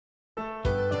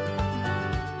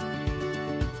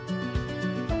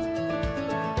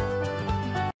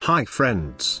Hi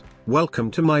friends, welcome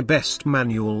to my best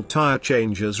manual tire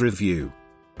changers review.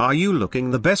 Are you looking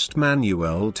the best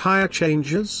manual tire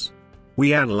changers?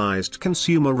 We analyzed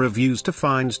consumer reviews to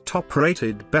find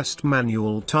top-rated best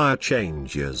manual tire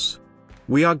changers.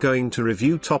 We are going to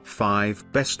review top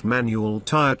 5 best manual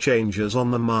tire changers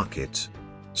on the market.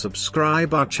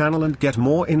 Subscribe our channel and get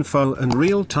more info and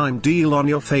real-time deal on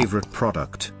your favorite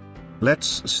product.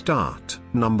 Let's start.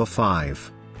 Number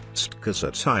 5.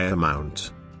 STKUSA Tire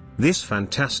Mount. This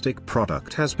fantastic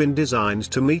product has been designed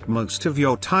to meet most of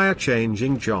your tire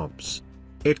changing jobs.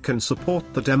 It can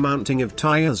support the demounting of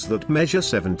tires that measure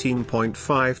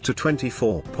 17.5 to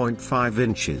 24.5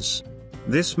 inches.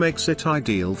 This makes it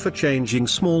ideal for changing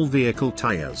small vehicle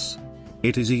tires.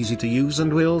 It is easy to use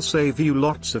and will save you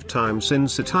lots of time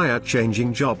since a tire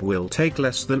changing job will take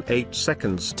less than 8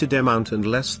 seconds to demount and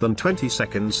less than 20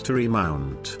 seconds to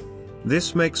remount.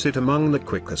 This makes it among the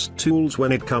quickest tools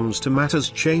when it comes to matters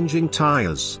changing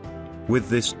tires. With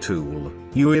this tool,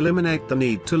 you eliminate the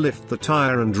need to lift the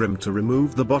tire and rim to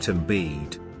remove the bottom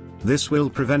bead. This will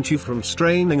prevent you from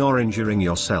straining or injuring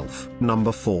yourself.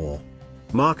 Number 4.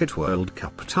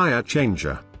 Marketworldcup Tire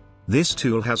Changer. This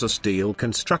tool has a steel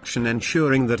construction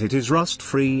ensuring that it is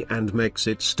rust-free and makes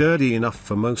it sturdy enough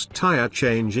for most tire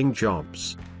changing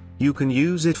jobs. You can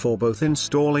use it for both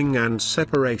installing and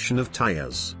separation of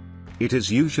tires. It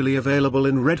is usually available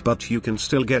in red, but you can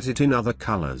still get it in other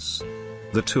colors.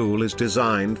 The tool is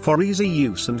designed for easy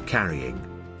use and carrying.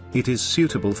 It is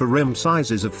suitable for rim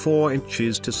sizes of 4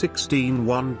 inches to 16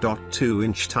 1.2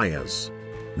 inch tires.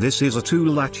 This is a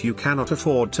tool that you cannot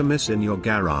afford to miss in your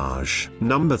garage.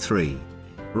 Number 3.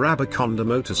 Rabaconda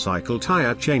Motorcycle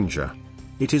Tire Changer.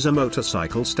 It is a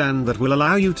motorcycle stand that will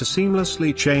allow you to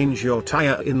seamlessly change your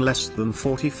tire in less than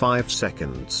 45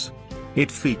 seconds. It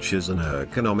features an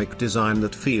ergonomic design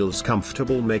that feels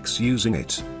comfortable, makes using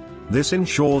it. This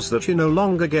ensures that you no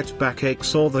longer get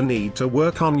backaches or the need to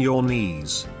work on your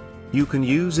knees. You can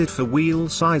use it for wheel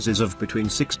sizes of between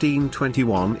 16 and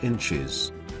 21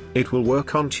 inches. It will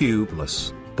work on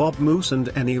tubeless, bob moose and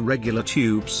any regular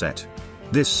tube set.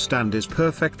 This stand is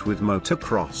perfect with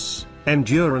motocross,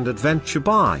 enduro and adventure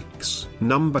bikes.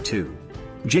 Number 2.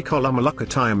 Jikkolumlukka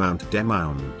Tire Mount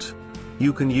Demount.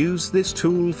 You can use this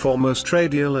tool for most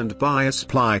radial and bias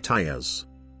ply tires.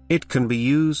 It can be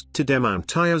used to demount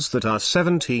tires that are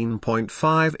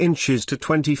 17.5 inches to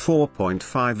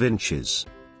 24.5 inches.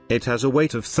 It has a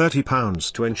weight of 30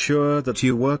 pounds to ensure that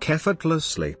you work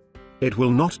effortlessly. It will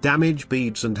not damage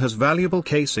beads and has valuable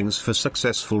casings for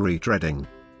successful retreading.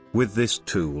 With this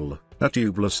tool, a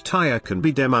tubeless tire can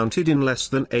be demounted in less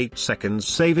than 8 seconds,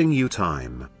 saving you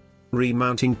time.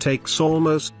 Remounting takes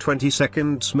almost 20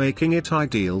 seconds, making it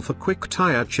ideal for quick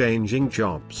tire changing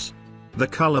jobs. The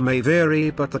color may vary,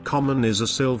 but the common is a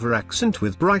silver accent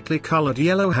with brightly colored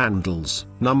yellow handles.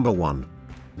 Number 1.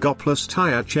 Goplus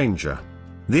Tire Changer.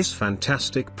 This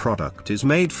fantastic product is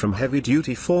made from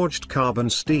heavy-duty forged carbon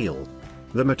steel.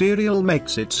 The material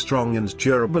makes it strong and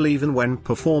durable even when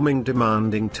performing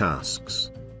demanding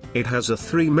tasks. It has a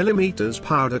 3mm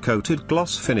powder-coated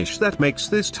gloss finish that makes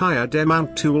this tire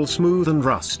demount tool smooth and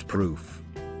rust-proof.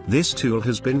 This tool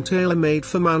has been tailor-made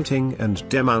for mounting and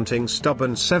demounting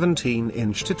stubborn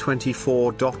 17-inch to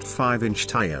 24.5 inch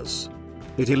tires.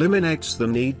 It eliminates the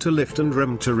need to lift and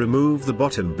rim to remove the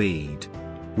bottom bead.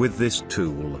 With this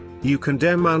tool, you can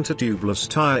demount a tubeless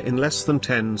tire in less than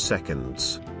 10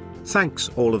 seconds. Thanks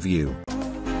all of you.